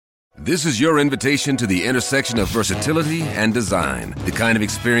This is your invitation to the intersection of versatility and design. The kind of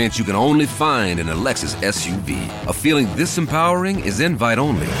experience you can only find in a Lexus SUV. A feeling this empowering is invite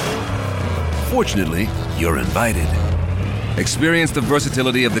only. Fortunately, you're invited. Experience the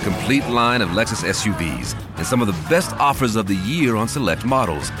versatility of the complete line of Lexus SUVs and some of the best offers of the year on select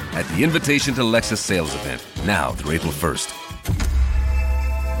models at the Invitation to Lexus sales event, now through April 1st.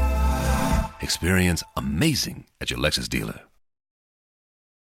 Experience amazing at your Lexus dealer.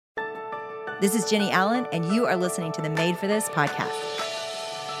 This is Jenny Allen, and you are listening to the Made for This podcast.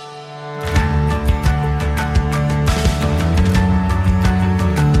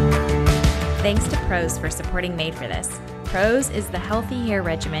 Thanks to Prose for supporting Made for This. Prose is the healthy hair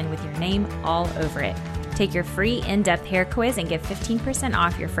regimen with your name all over it. Take your free in-depth hair quiz and get 15%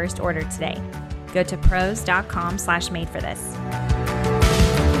 off your first order today. Go to prose.com/madeforthis.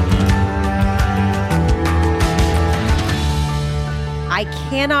 I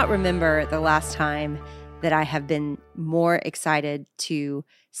cannot remember the last time that I have been more excited to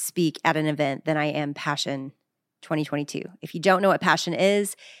speak at an event than I am Passion 2022. If you don't know what Passion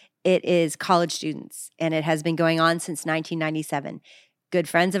is, it is college students, and it has been going on since 1997. Good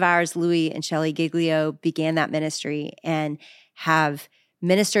friends of ours, Louis and Shelley Giglio, began that ministry and have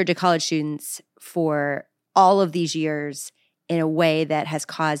ministered to college students for all of these years in a way that has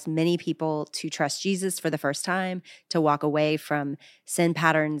caused many people to trust Jesus for the first time, to walk away from sin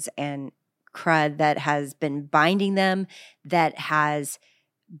patterns and crud that has been binding them, that has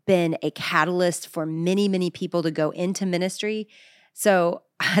been a catalyst for many, many people to go into ministry. So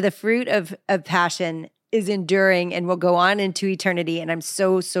the fruit of Passion is enduring and will go on into eternity. And I'm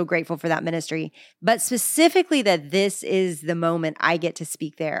so, so grateful for that ministry. But specifically that this is the moment I get to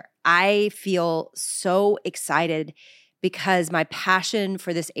speak there. I feel so excited because my passion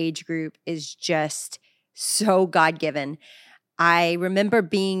for this age group is just so God-given. I remember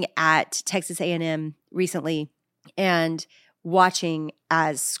being at Texas A&M recently and watching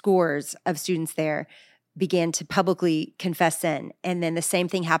as scores of students there began to publicly confess sin. And then the same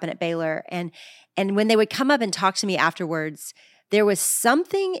thing happened at Baylor. And when they would come up and talk to me afterwards, there was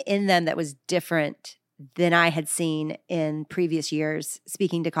something in them that was different than I had seen in previous years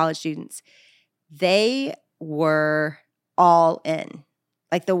speaking to college students. They were all in.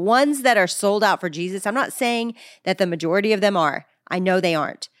 Like the ones that are sold out for Jesus, I'm not saying that the majority of them are. I know they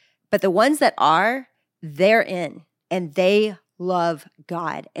aren't. But the ones that are, they're in and they love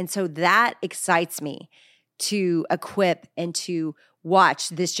God. And so that excites me to equip and to watch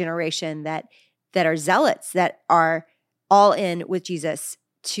this generation that are zealots, that are all in with Jesus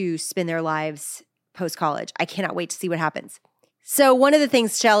to spend their lives post-college. I cannot wait to see what happens. So one of the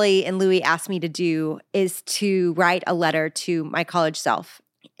things Shelley and Louis asked me to do is to write a letter to my college self.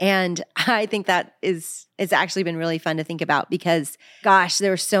 And I think that it's actually been really fun to think about because, gosh,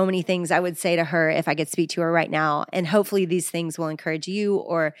 there are so many things I would say to her if I could speak to her right now. And hopefully these things will encourage you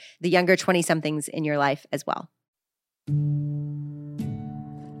or the younger 20-somethings in your life as well.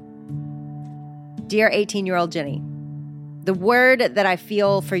 Dear 18-year-old Jenny, the word that I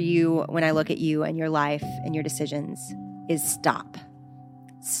feel for you when I look at you and your life and your decisions is stop.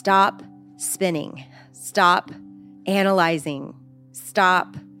 Stop spinning. Stop analyzing.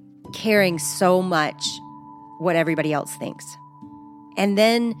 Stop caring so much what everybody else thinks. And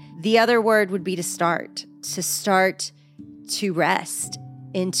then the other word would be to start to rest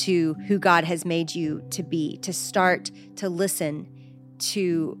into who God has made you to be, to start to listen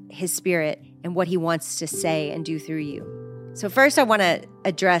to His Spirit and what He wants to say and do through you. So first, I want to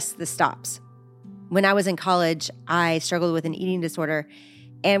address the stops. When I was in college, I struggled with an eating disorder.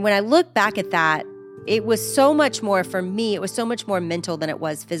 And when I look back at that, it was so much more, for me, it was so much more mental than it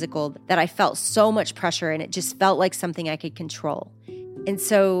was physical, that I felt so much pressure and it just felt like something I could control. And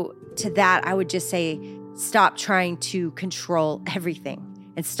so to that, I would just say, stop trying to control everything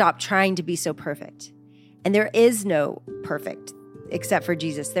and stop trying to be so perfect. And there is no perfect except for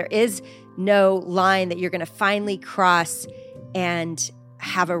Jesus. There is no line that you're going to finally cross and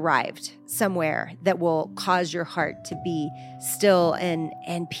have arrived somewhere that will cause your heart to be still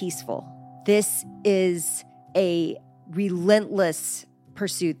and peaceful. This is a relentless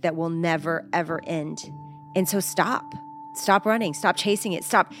pursuit that will never, ever end. And so stop running, stop chasing it,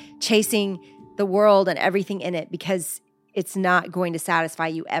 stop chasing the world and everything in it because it's not going to satisfy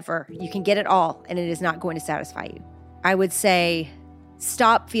you ever. You can get it all and it is not going to satisfy you. I would say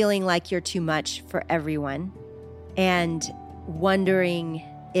stop feeling like you're too much for everyone and wondering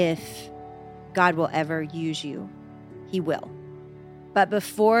if God will ever use you. He will. But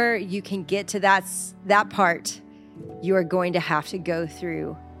before you can get to that part, you are going to have to go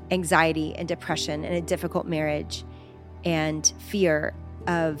through anxiety and depression and a difficult marriage and fear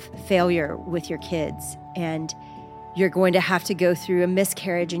of failure with your kids, and you're going to have to go through a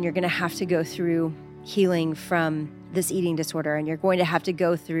miscarriage, and you're going to have to go through healing from this eating disorder, and you're going to have to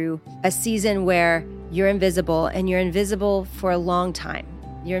go through a season where you're invisible, and you're invisible for a long time.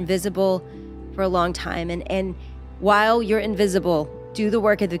 You're invisible for a long time. And while you're invisible, do the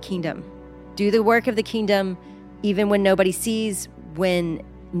work of the kingdom. Do the work of the kingdom even when nobody sees, when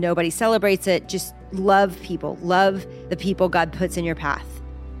nobody celebrates it. Just love people. Love the people God puts in your path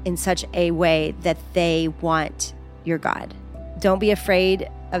in such a way that they want your God. Don't be afraid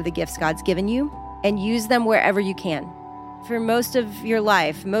of the gifts God's given you, and use them wherever you can. For most of your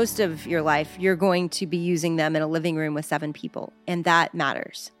life, you're going to be using them in a living room with 7 people, and that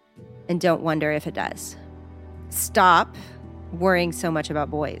matters. And don't wonder if it does. Stop worrying so much about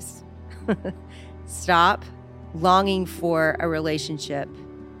boys. Stop longing for a relationship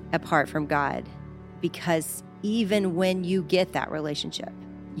apart from God, because even when you get that relationship,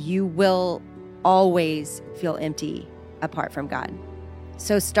 you will always feel empty apart from God.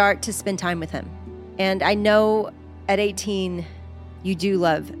 So start to spend time with Him. And I know at 18, you do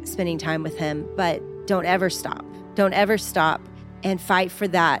love spending time with Him, but don't ever stop. Don't ever stop and fight for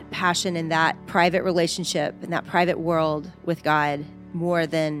that passion and that private relationship and that private world with God more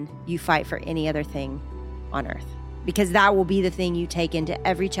than you fight for any other thing on earth. Because that will be the thing you take into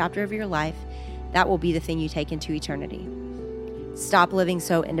every chapter of your life. That will be the thing you take into eternity. Stop living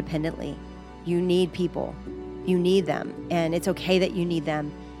so independently. You need people. You need them. And it's okay that you need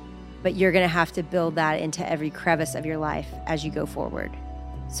them. But you're going to have to build that into every crevice of your life as you go forward.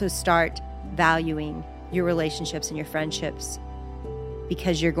 So start valuing your relationships and your friendships,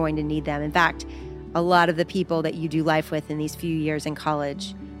 because you're going to need them. In fact, a lot of the people that you do life with in these few years in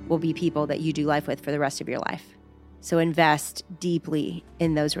college will be people that you do life with for the rest of your life. So invest deeply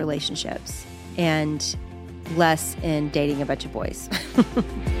in those relationships and less in dating a bunch of boys.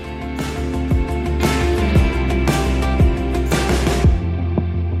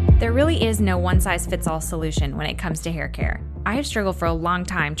 There really is no one-size-fits-all solution when it comes to hair care. I have struggled for a long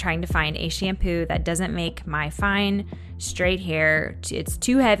time trying to find a shampoo that doesn't make my fine, straight hair. It's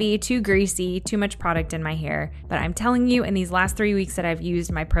too heavy, too greasy, too much product in my hair. But I'm telling you, in these last 3 weeks that I've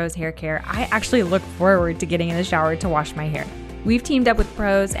used my Prose hair care, I actually look forward to getting in the shower to wash my hair. We've teamed up with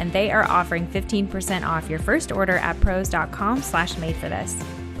Prose, and they are offering 15% off your first order at prose.com/madeforthis.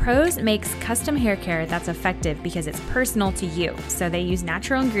 Prose makes custom hair care that's effective because it's personal to you, so they use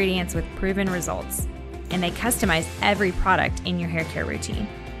natural ingredients with proven results. And they customize every product in your hair care routine.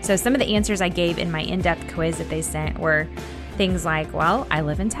 So some of the answers I gave in my in-depth quiz that they sent were things like, well, I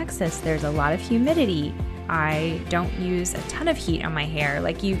live in Texas, there's a lot of humidity, I don't use a ton of heat on my hair.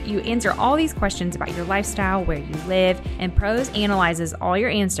 Like you answer all these questions about your lifestyle, where you live, and Prose analyzes all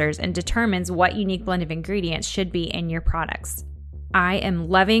your answers and determines what unique blend of ingredients should be in your products. I am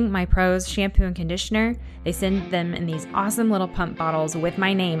loving my Prose shampoo and conditioner. They send them in these awesome little pump bottles with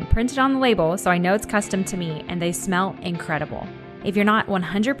my name printed on the label, so I know it's custom to me, and they smell incredible. If you're not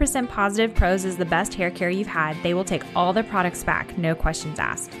 100% positive Prose is the best hair care you've had, they will take all their products back, no questions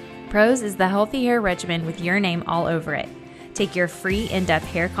asked. Prose is the healthy hair regimen with your name all over it. Take your free in-depth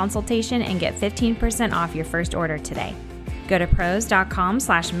hair consultation and get 15% off your first order today. Go to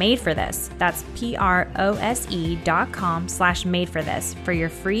prose.com/madeforthis. That's prose.com/madeforthis for your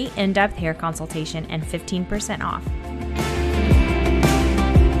free in-depth hair consultation and 15% off.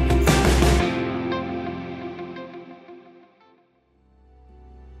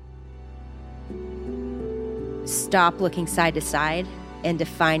 Stop looking side to side and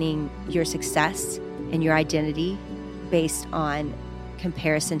defining your success and your identity based on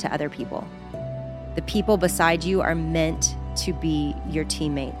comparison to other people. The people beside you are meant to be your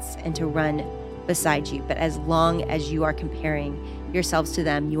teammates and to run beside you. But as long as you are comparing yourselves to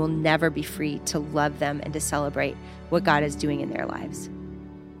them, you will never be free to love them and to celebrate what God is doing in their lives.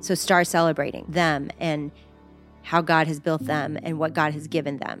 So start celebrating them and how God has built them and what God has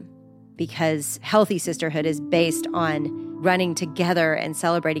given them. Because healthy sisterhood is based on running together and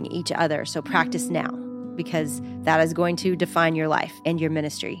celebrating each other. So practice now, because that is going to define your life and your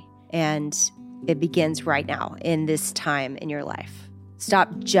ministry. And it begins right now in this time in your life.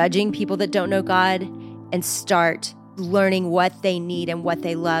 Stop judging people that don't know God and start learning what they need and what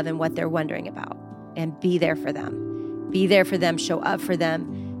they love and what they're wondering about. And be there for them. Be there for them. Show up for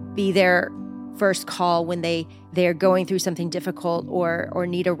them. Be their first call when they're going through something difficult or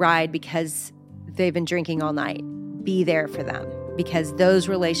need a ride because they've been drinking all night. Be there for them, because those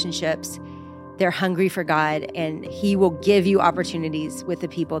relationships, they're hungry for God, and He will give you opportunities with the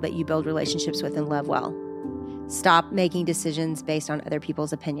people that you build relationships with and love well. Stop making decisions based on other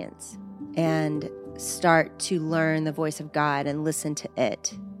people's opinions. and start to learn the voice of God and listen to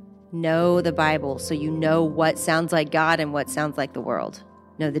it. Know the Bible so you know what sounds like God and what sounds like the world.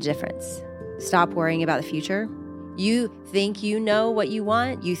 Know the difference. Stop worrying about the future. You think you know what you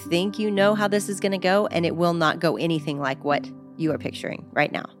want. You think you know how this is going to go, and it will not go anything like what you are picturing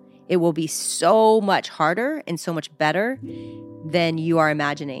right now. It will be so much harder and so much better than you are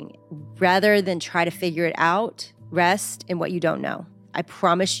imagining. Rather than try to figure it out, rest in what you don't know. I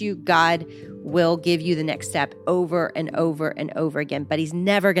promise you, God will give you the next step over and over and over again, but he's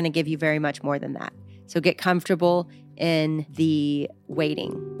never going to give you very much more than that. So get comfortable in the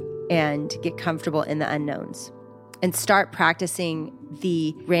waiting and get comfortable in the unknowns and start practicing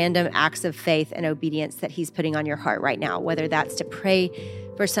the random acts of faith and obedience that he's putting on your heart right now, whether that's to pray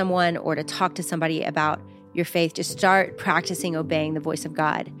for someone or to talk to somebody about your faith. Just start practicing obeying the voice of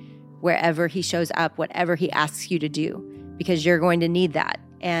God wherever he shows up, whatever he asks you to do, because you're going to need that.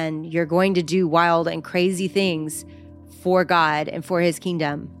 And you're going to do wild and crazy things for God and for his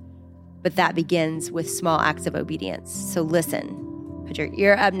kingdom. But that begins with small acts of obedience. So listen, put your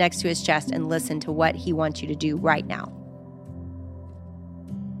ear up next to his chest and listen to what he wants you to do right now.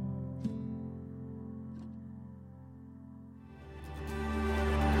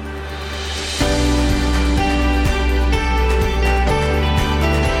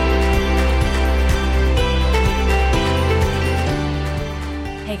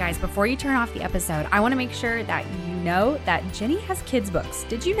 Before you turn off the episode, I want to make sure that you know that Jenny has kids books.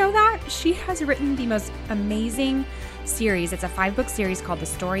 Did you know that? She has written the most amazing series. It's a 5-book series called The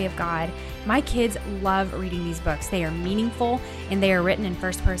Story of God. My kids love reading these books. They are meaningful and they are written in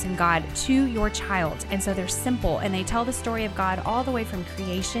first-person God to your child. And so they're simple and they tell the story of God all the way from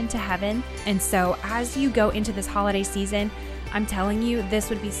creation to heaven. And so as you go into this holiday season, I'm telling you, this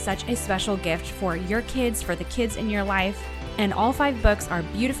would be such a special gift for your kids, for the kids in your life. And all 5 books are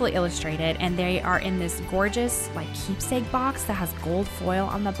beautifully illustrated, and they are in this gorgeous keepsake box that has gold foil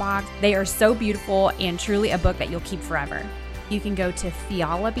on the box. They are so beautiful and truly a book that you'll keep forever. You can go to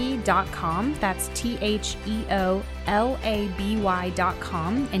theolaby.com. That's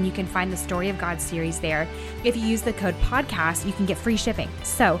TheoLaby.com, and you can find the Story of God series there. If you use the code podcast, you can get free shipping.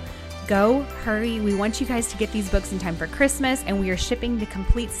 So go, hurry. We want you guys to get these books in time for Christmas, and we are shipping the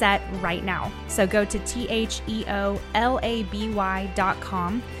complete set right now. So go to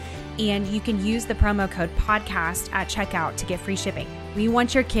TheoLaby.com, and you can use the promo code podcast at checkout to get free shipping. We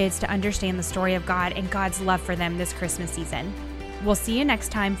want your kids to understand the story of God and God's love for them this Christmas season. We'll see you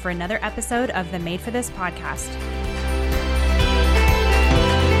next time for another episode of the Made for This podcast.